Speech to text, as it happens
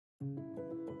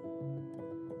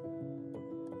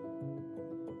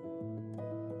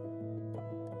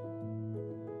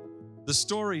The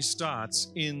story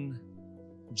starts in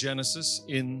Genesis,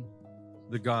 in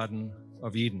the Garden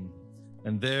of Eden.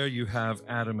 And there you have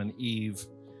Adam and Eve,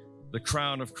 the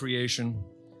crown of creation.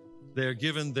 They're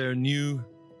given their new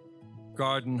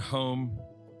garden home.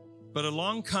 But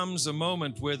along comes a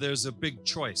moment where there's a big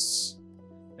choice.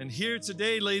 And here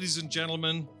today, ladies and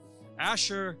gentlemen,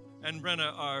 Asher and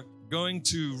Brenna are going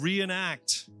to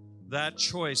reenact that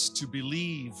choice to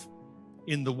believe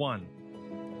in the one.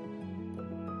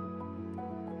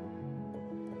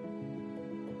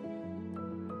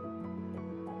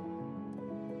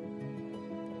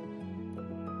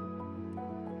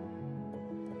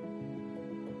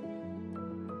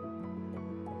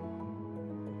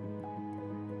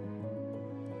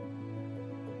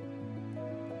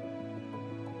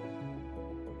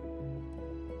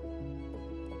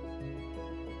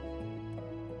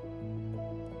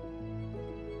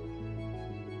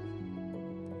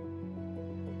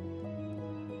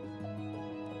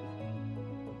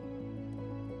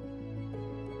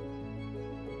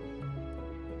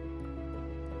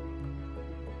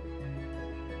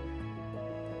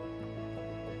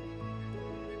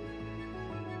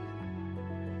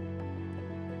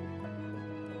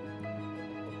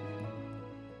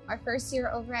 Our first year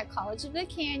over at College of the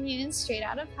Canyons, straight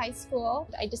out of high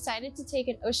school, I decided to take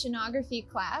an oceanography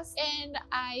class, and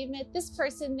I met this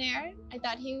person there. I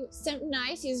thought he seemed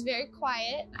nice. He was very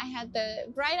quiet. I had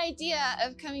the bright idea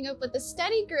of coming up with a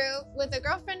study group with a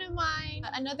girlfriend of mine,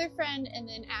 another friend, and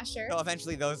then Asher. So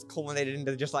eventually those culminated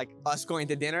into just like us going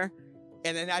to dinner,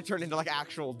 and then that turned into like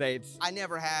actual dates. I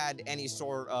never had any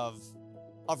sort of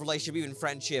relationship, even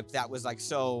friendship, that was like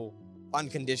so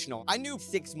unconditional. I knew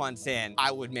 6 months in,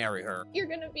 I would marry her. You're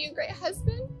gonna be a great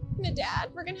husband and a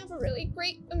dad. We're gonna have a really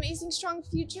great, amazing, strong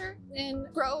future and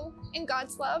grow in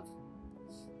God's love.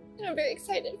 And I'm very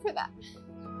excited for that.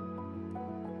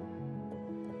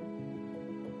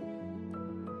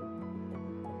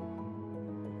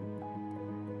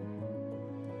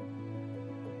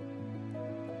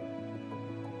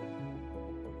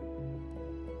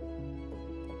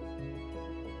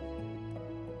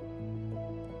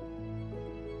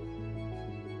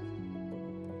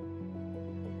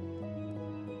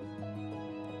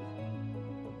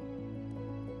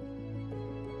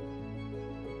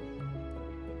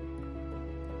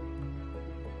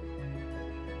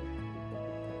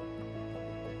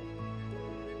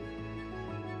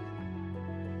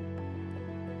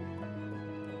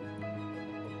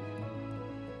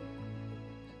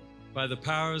 By the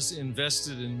powers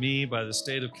invested in me by the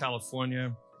state of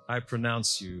California, I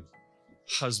pronounce you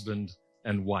husband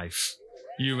and wife.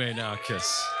 You may now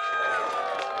kiss.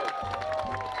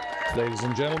 Ladies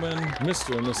and gentlemen,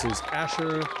 Mr. and Mrs.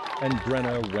 Asher and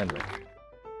Brenna Wenrick.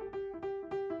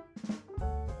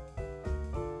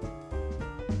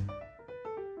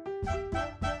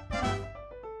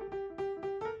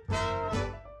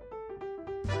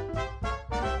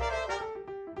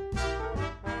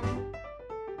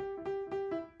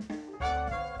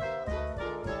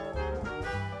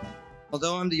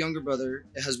 Although I'm the younger brother,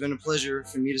 it has been a pleasure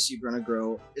for me to see Brenna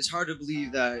grow. It's hard to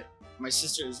believe that my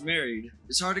sister is married.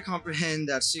 It's hard to comprehend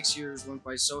that 6 years went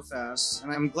by so fast,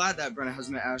 and I'm glad that Brenna has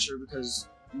met Asher because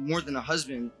more than a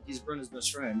husband, he's Brenna's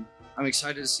best friend. I'm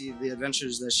excited to see the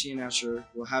adventures that she and Asher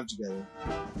will have together.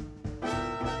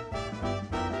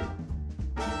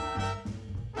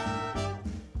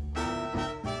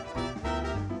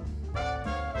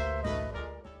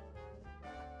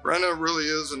 Brenna really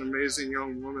is an amazing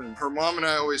young woman. Her mom and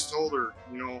I always told her,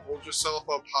 you know, hold yourself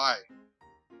up high,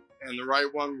 and the right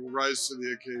one will rise to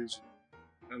the occasion.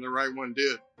 And the right one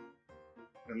did.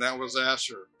 And that was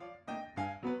Asher.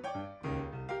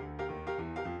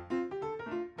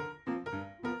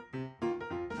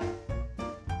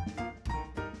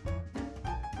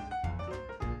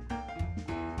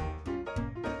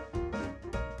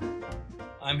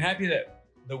 I'm happy that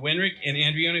the Wenrick and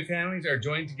Andrioni families are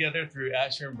joined together through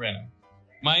Asher and Brenna.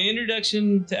 My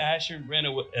introduction to Asher and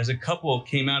Brenna as a couple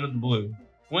came out of the blue.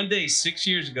 One day, 6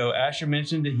 years ago, Asher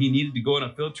mentioned that he needed to go on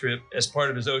a field trip as part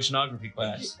of his oceanography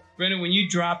class. Brenna, when you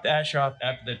dropped Asher off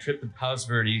after the trip to Palos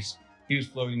Verdes, he was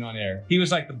floating on air. He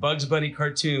was like the Bugs Bunny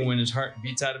cartoon when his heart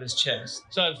beats out of his chest.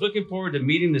 So I was looking forward to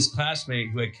meeting this classmate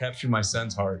who had captured my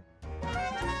son's heart.